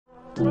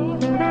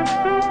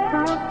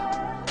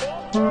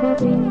Let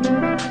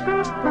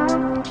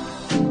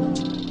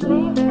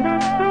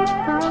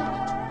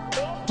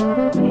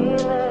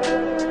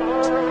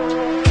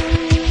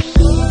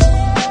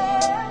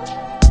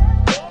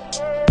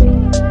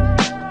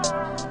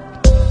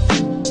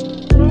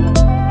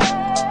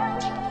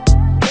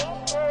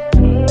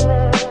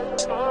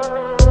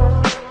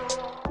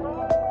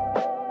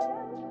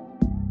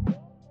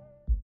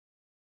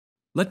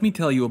me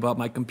tell you about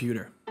my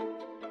computer.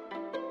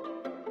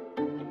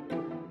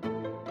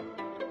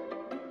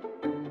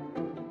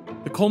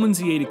 The Coleman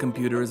Z80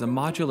 computer is a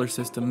modular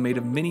system made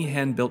of many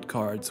hand-built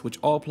cards which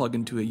all plug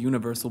into a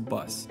universal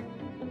bus.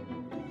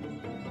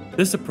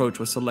 This approach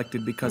was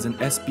selected because an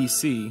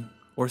SBC,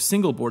 or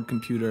single-board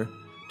computer,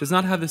 does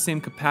not have the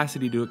same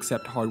capacity to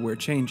accept hardware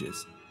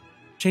changes.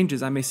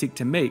 Changes I may seek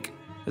to make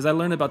as I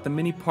learn about the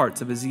many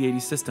parts of a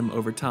Z80 system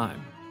over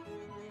time.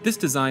 This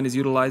design is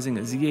utilizing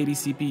a Z80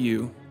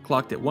 CPU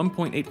clocked at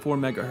 1.84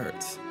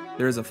 MHz.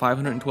 There is a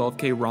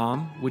 512K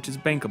ROM, which is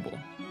bankable,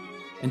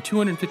 and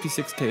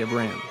 256K of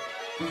RAM.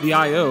 The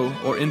I/O,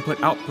 or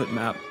input-output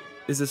map,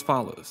 is as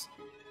follows.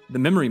 The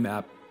memory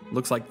map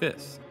looks like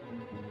this.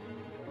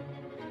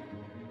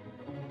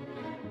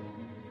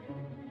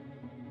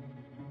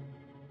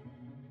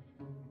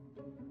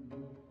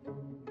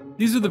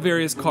 These are the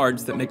various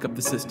cards that make up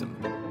the system.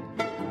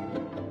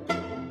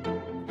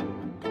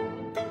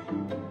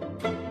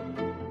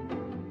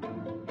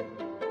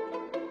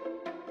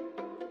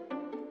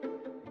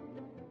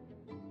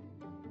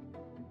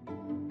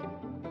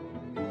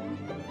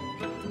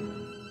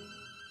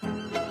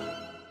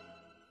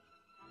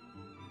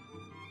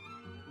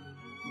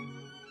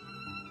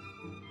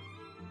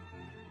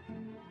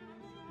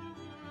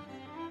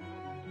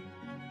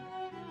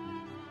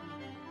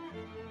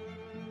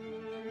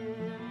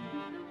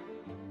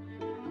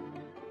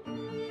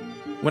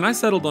 When I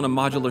settled on a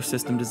modular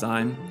system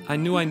design, I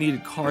knew I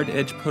needed card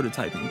edge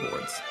prototyping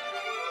boards.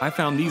 I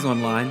found these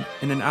online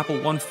in an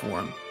Apple I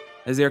forum,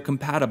 as they are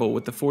compatible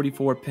with the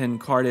 44-pin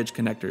card edge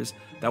connectors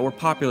that were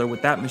popular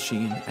with that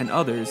machine and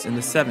others in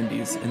the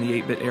 70s and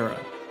the 8-bit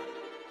era.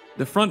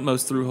 The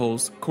frontmost through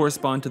holes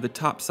correspond to the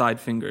top side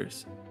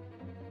fingers.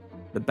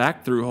 The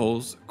back through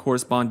holes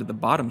correspond to the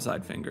bottom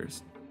side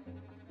fingers.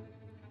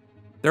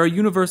 There are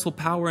universal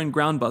power and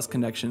ground bus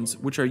connections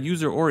which are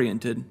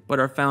user-oriented but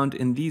are found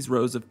in these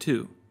rows of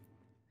 2.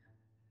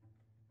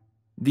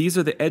 These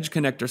are the edge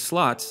connector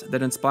slots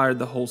that inspired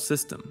the whole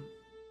system.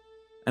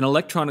 An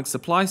electronic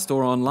supply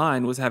store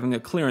online was having a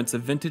clearance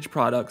of vintage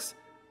products,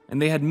 and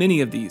they had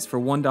many of these for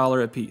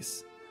 $1 a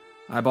piece.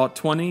 I bought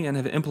 20 and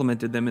have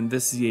implemented them in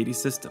this Z80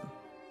 system.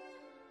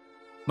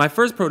 My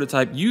first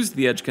prototype used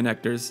the edge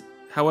connectors,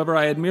 however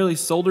I had merely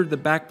soldered the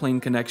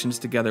backplane connections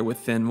together with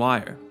thin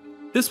wire.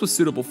 This was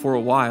suitable for a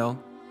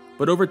while,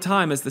 but over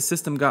time as the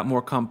system got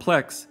more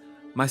complex,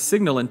 my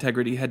signal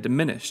integrity had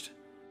diminished,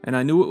 and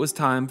I knew it was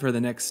time for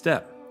the next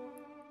step.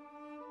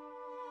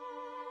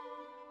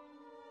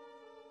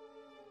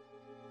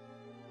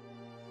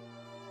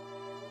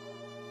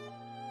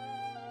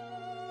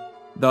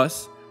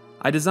 Thus,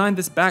 I designed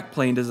this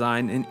backplane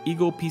design in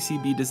Eagle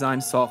PCB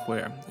design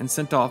software and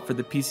sent off for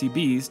the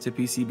PCBs to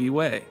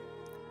PCBWay.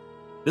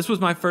 This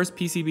was my first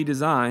PCB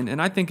design, and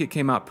I think it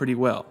came out pretty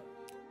well.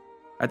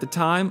 At the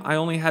time, I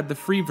only had the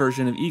free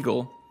version of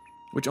Eagle,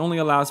 which only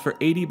allows for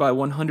 80 by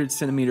 100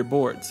 centimeter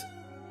boards.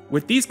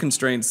 With these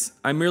constraints,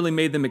 I merely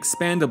made them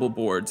expandable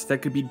boards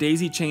that could be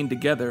daisy-chained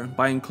together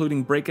by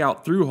including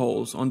breakout through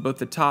holes on both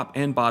the top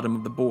and bottom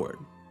of the board.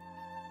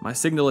 My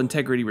signal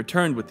integrity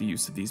returned with the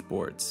use of these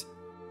boards.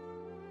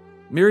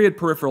 Myriad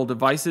peripheral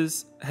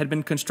devices had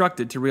been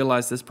constructed to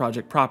realize this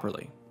project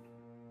properly.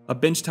 A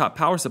benchtop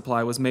power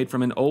supply was made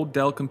from an old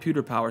Dell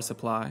computer power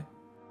supply.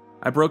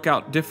 I broke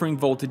out differing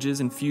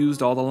voltages and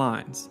fused all the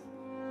lines.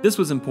 This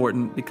was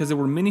important because there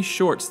were many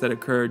shorts that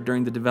occurred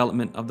during the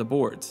development of the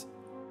boards.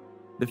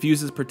 The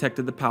fuses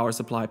protected the power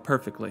supply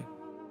perfectly.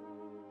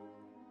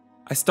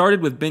 I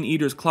started with Ben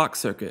Eater's clock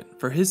circuit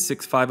for his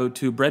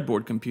 6502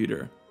 breadboard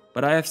computer,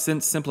 but I have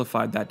since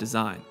simplified that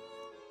design.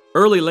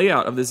 Early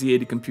layout of the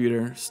Z80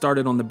 computer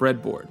started on the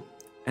breadboard,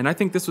 and I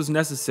think this was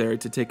necessary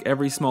to take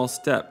every small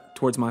step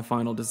towards my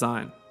final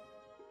design.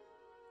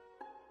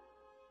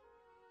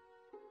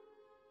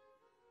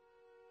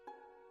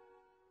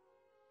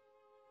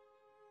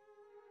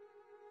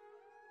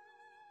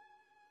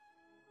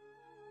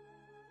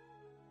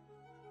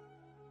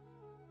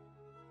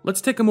 Let's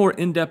take a more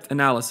in-depth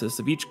analysis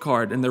of each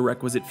card and their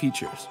requisite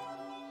features.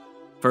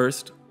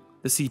 First,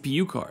 the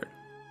CPU card.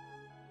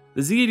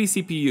 The Z80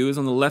 CPU is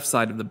on the left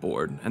side of the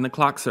board, and the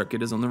clock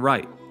circuit is on the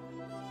right.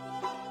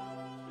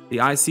 The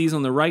ICs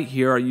on the right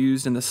here are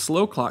used in the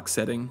slow clock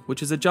setting,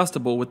 which is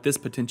adjustable with this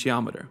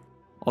potentiometer.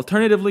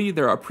 Alternatively,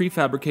 there are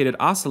prefabricated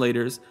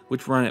oscillators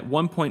which run at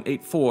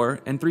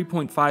 1.84 and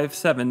 3.57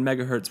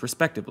 MHz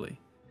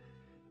respectively.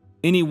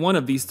 Any one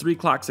of these 3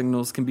 clock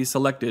signals can be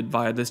selected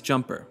via this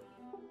jumper.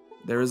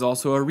 There is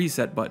also a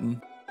reset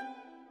button.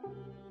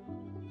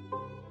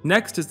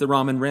 Next is the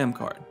ROM and RAM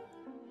card.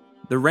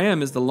 The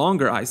RAM is the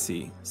longer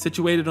IC,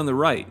 situated on the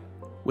right,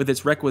 with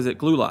its requisite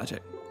glue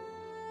logic.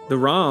 The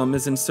ROM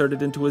is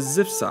inserted into a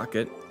ZIF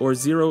socket, or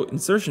zero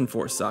insertion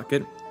force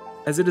socket,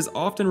 as it is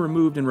often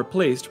removed and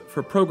replaced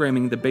for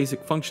programming the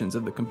basic functions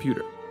of the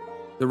computer.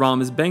 The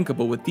ROM is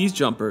bankable with these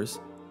jumpers,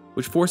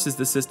 which forces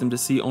the system to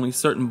see only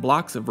certain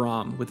blocks of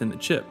ROM within the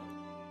chip.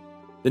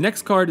 The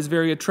next card is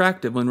very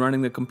attractive when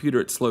running the computer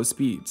at slow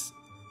speeds.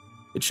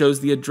 It shows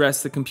the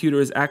address the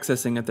computer is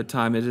accessing at the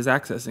time it is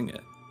accessing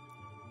it.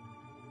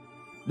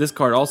 This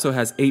card also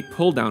has 8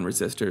 pull-down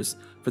resistors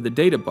for the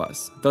data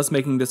bus, thus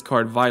making this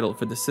card vital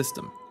for the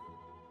system.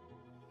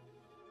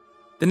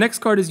 The next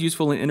card is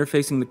useful in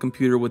interfacing the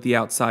computer with the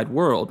outside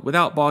world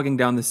without bogging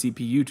down the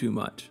CPU too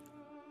much.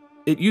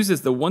 It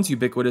uses the once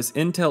ubiquitous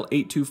Intel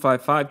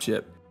 8255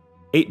 chip.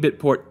 8-bit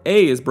port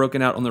A is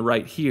broken out on the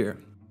right here,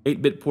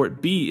 8-bit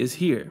port B is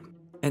here,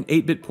 and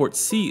 8-bit port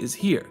C is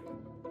here.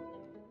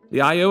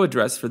 The I/O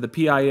address for the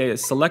PIA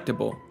is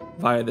selectable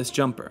via this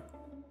jumper.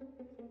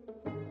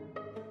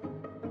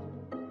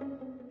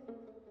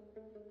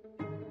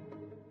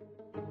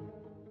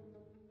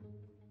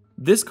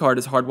 This card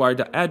is hardwired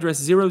to address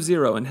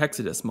 00 in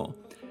hexadecimal,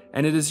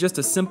 and it is just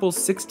a simple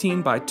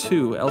 16 by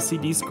 2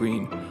 LCD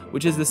screen,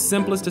 which is the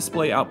simplest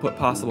display output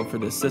possible for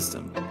this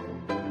system.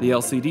 The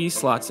LCD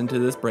slots into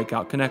this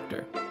breakout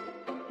connector.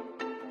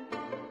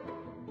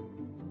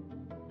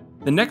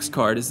 The next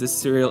card is this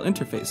serial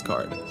interface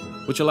card,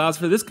 which allows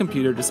for this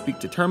computer to speak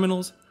to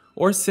terminals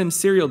or send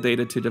serial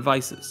data to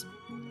devices.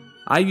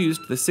 I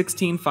used the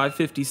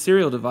 16550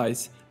 serial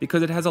device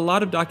because it has a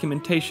lot of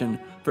documentation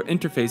for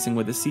interfacing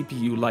with a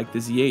CPU like the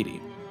Z80.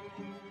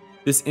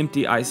 This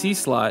empty IC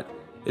slot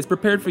is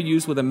prepared for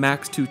use with a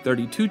Max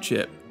 232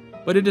 chip,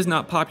 but it is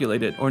not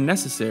populated or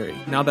necessary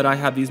now that I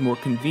have these more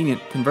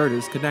convenient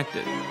converters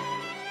connected.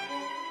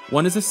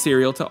 One is a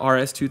serial to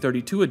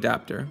RS-232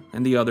 adapter,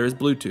 and the other is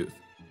Bluetooth.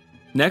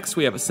 Next,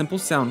 we have a simple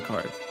sound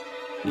card.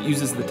 It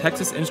uses the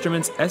Texas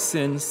Instruments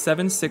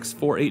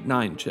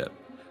SN76489 chip,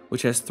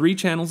 which has 3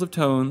 channels of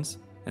tones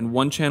and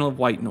 1 channel of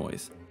white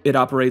noise. It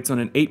operates on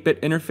an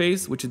 8-bit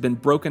interface which has been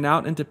broken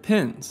out into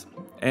pins,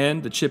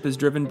 and the chip is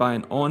driven by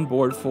an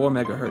onboard 4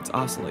 MHz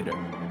oscillator.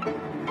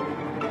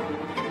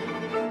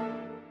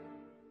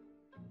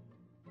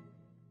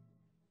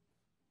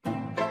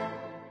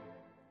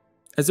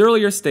 As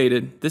earlier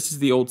stated, this is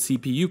the old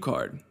CPU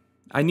card.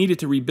 I needed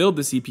to rebuild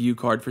the CPU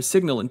card for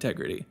signal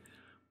integrity,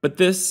 but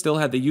this still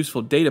had the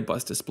useful data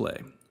bus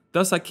display.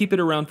 Thus I keep it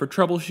around for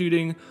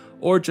troubleshooting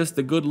or just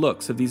the good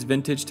looks of these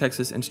vintage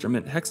Texas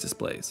Instrument hex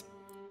displays.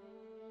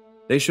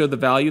 They show the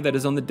value that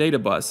is on the data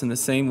bus in the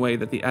same way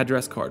that the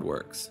address card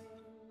works.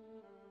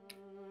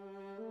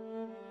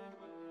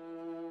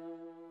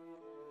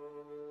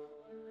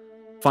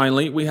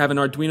 Finally, we have an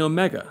Arduino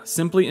Mega,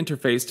 simply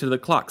interfaced to the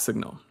clock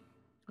signal.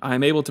 I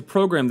am able to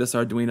program this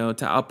Arduino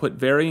to output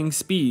varying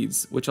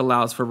speeds, which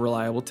allows for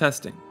reliable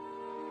testing.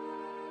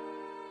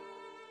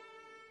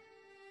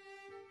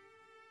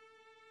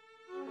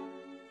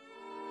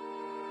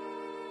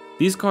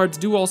 These cards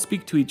do all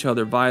speak to each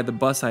other via the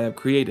bus I have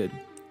created,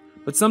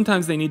 but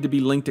sometimes they need to be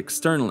linked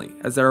externally,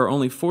 as there are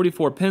only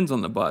 44 pins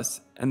on the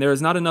bus, and there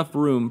is not enough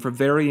room for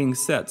varying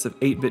sets of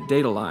 8-bit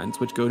data lines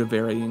which go to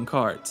varying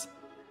cards.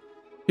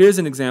 Here's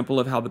an example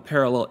of how the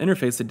parallel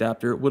interface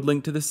adapter would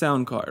link to the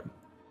sound card.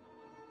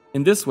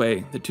 In this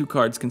way, the 2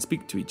 cards can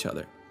speak to each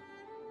other.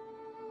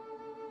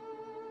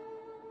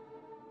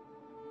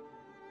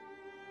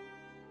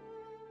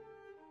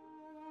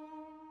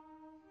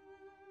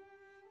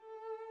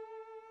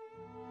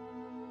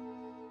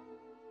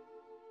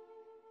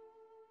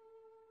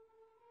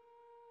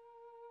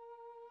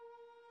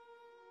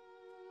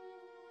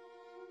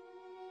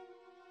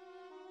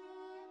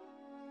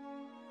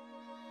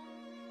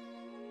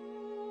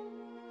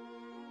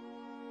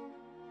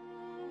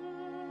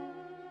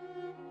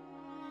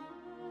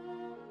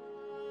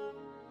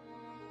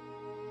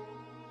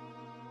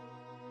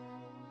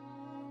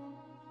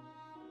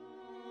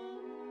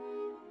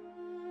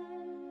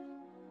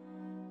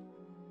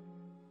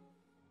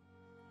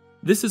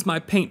 This is my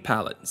paint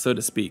palette, so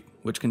to speak,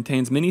 which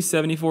contains many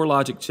 74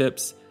 logic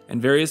chips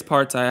and various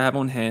parts I have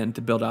on hand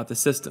to build out the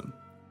system.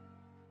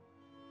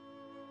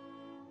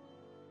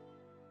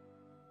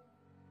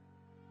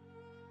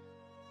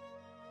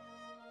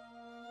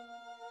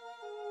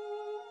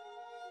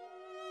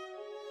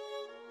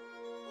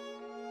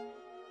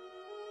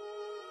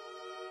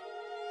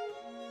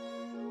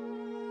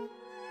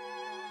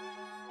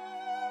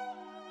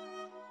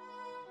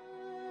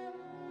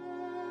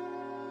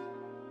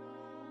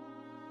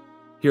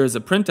 Here is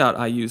a printout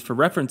I use for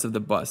reference of the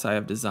bus I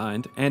have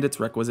designed and its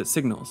requisite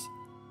signals.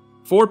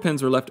 4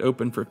 pins were left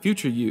open for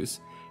future use,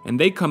 and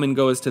they come and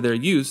go as to their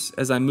use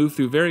as I move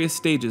through various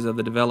stages of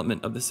the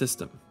development of the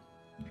system.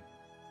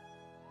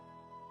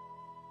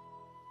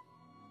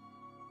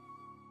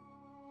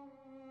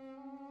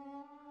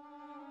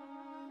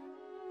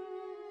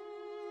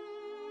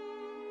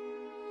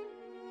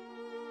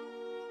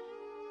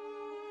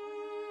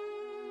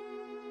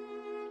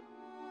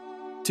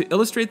 To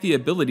illustrate the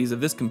abilities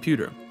of this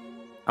computer,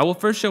 I will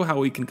first show how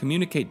we can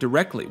communicate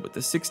directly with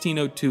the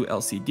 1602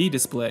 LCD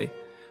display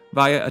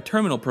via a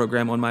terminal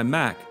program on my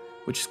Mac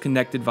which is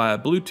connected via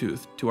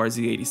Bluetooth to our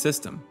Z80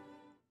 system.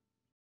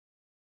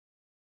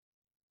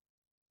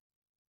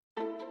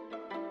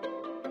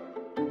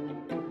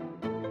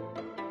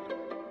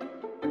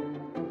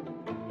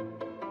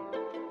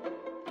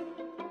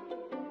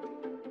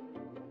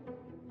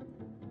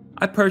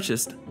 I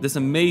purchased this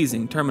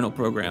amazing terminal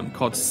program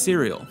called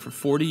Serial for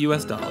 $40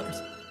 US,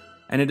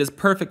 and it is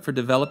perfect for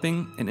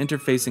developing and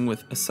interfacing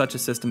with such a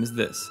system as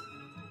this.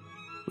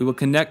 We will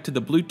connect to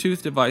the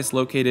Bluetooth device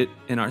located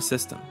in our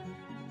system.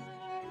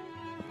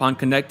 Upon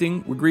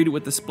connecting, we're greeted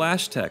with the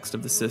splash text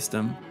of the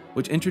system,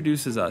 which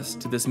introduces us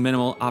to this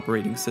minimal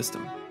operating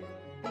system.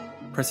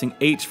 Pressing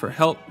H for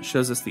help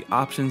shows us the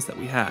options that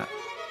we have.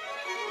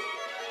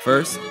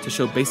 First, to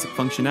show basic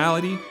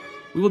functionality,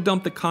 we will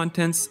dump the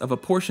contents of a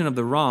portion of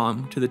the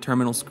ROM to the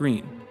terminal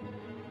screen.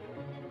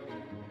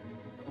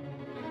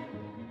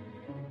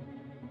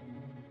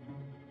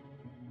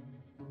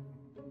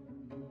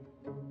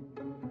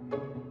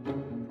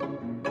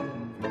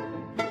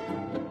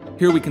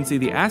 Here we can see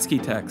the ASCII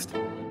text,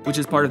 which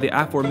is part of the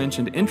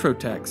aforementioned intro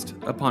text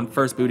upon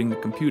first booting the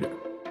computer.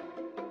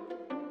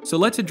 So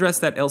let's address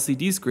that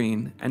LCD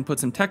screen and put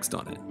some text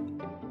on it.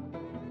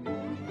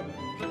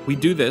 We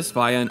do this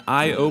via an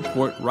I/O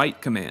port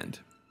write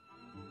command.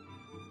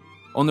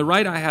 On the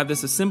right, I have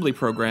this assembly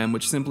program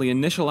which simply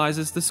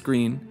initializes the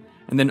screen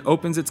and then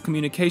opens its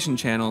communication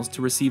channels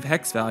to receive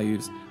hex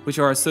values which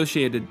are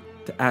associated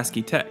to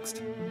ASCII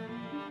text.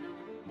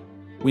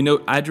 We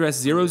note address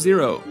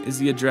 00 is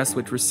the address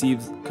which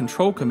receives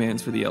control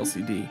commands for the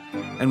LCD,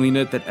 and we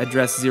note that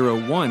address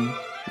 01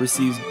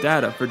 receives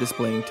data for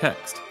displaying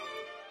text.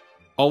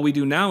 All we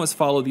do now is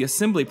follow the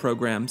assembly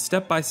program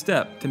step by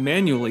step to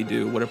manually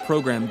do what a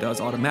program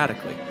does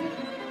automatically.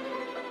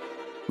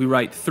 We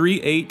write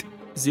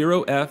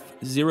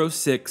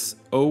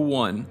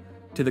 380F0601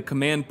 to the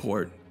command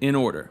port in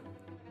order.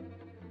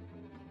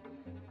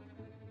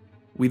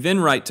 We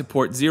then write to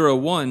port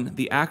 01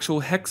 the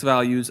actual hex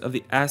values of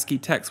the ASCII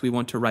text we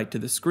want to write to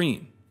the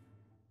screen.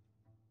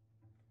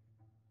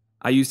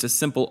 I used a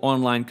simple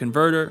online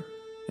converter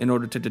in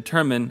order to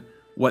determine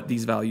what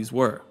these values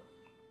were.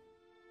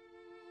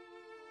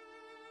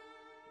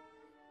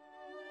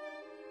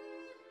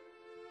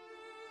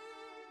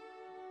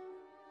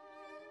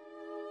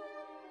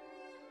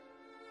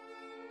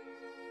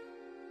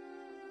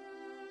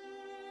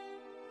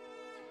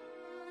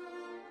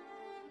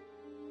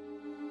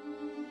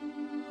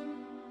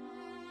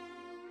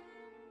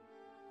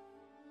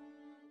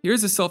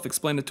 Here's a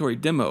self-explanatory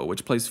demo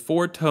which plays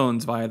 4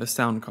 tones via the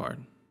sound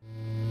card.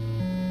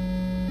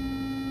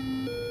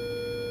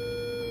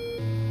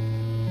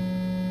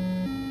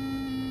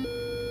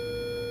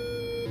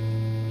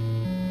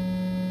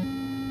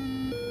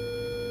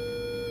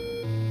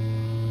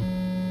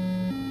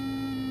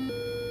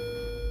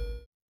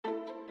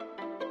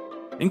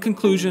 In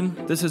conclusion,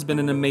 this has been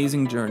an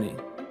amazing journey.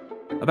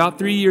 About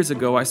 3 years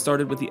ago, I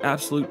started with the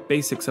absolute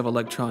basics of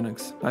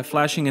electronics by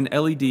flashing an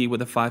LED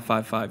with a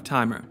 555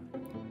 timer.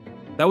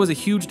 That was a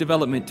huge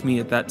development to me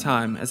at that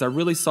time, as I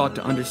really sought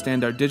to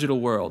understand our digital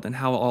world and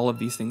how all of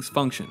these things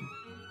function.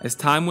 As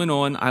time went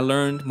on, I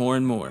learned more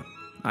and more.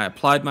 I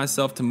applied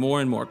myself to more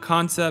and more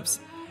concepts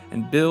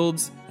and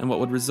builds, and what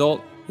would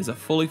result is a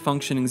fully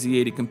functioning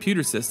Z80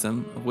 computer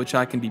system of which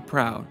I can be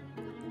proud.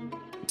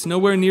 It's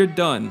nowhere near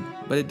done,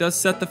 but it does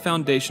set the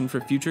foundation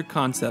for future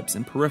concepts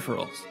and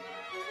peripherals.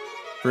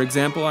 For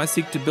example, I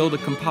seek to build a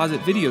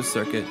composite video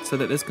circuit so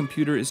that this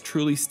computer is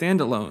truly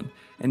standalone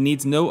and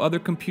needs no other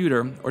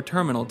computer or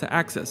terminal to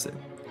access it.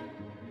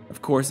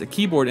 Of course, a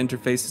keyboard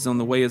interface is on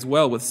the way as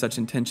well with such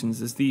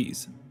intentions as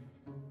these.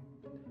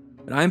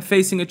 But I am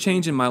facing a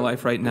change in my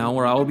life right now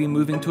where I will be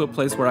moving to a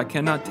place where I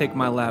cannot take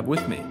my lab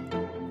with me.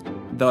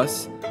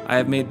 Thus, I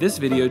have made this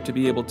video to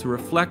be able to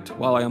reflect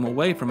while I am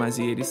away from my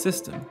Z80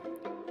 system.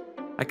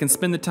 I can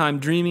spend the time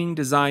dreaming,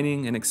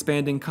 designing, and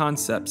expanding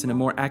concepts in a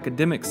more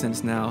academic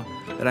sense now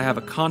that I have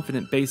a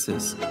confident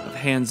basis of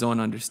hands-on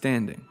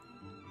understanding.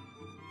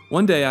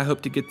 One day I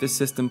hope to get this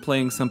system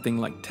playing something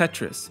like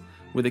Tetris,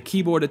 with a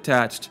keyboard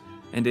attached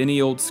and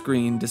any old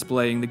screen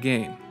displaying the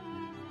game.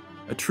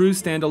 A true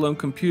standalone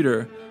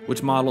computer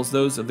which models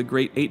those of the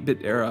great 8-bit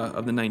era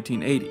of the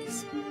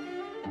 1980s.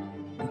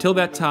 Until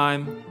that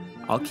time,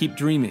 I'll keep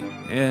dreaming,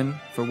 and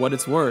for what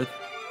it's worth,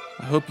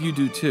 I hope you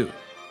do too.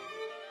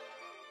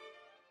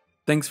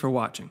 Thanks for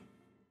watching.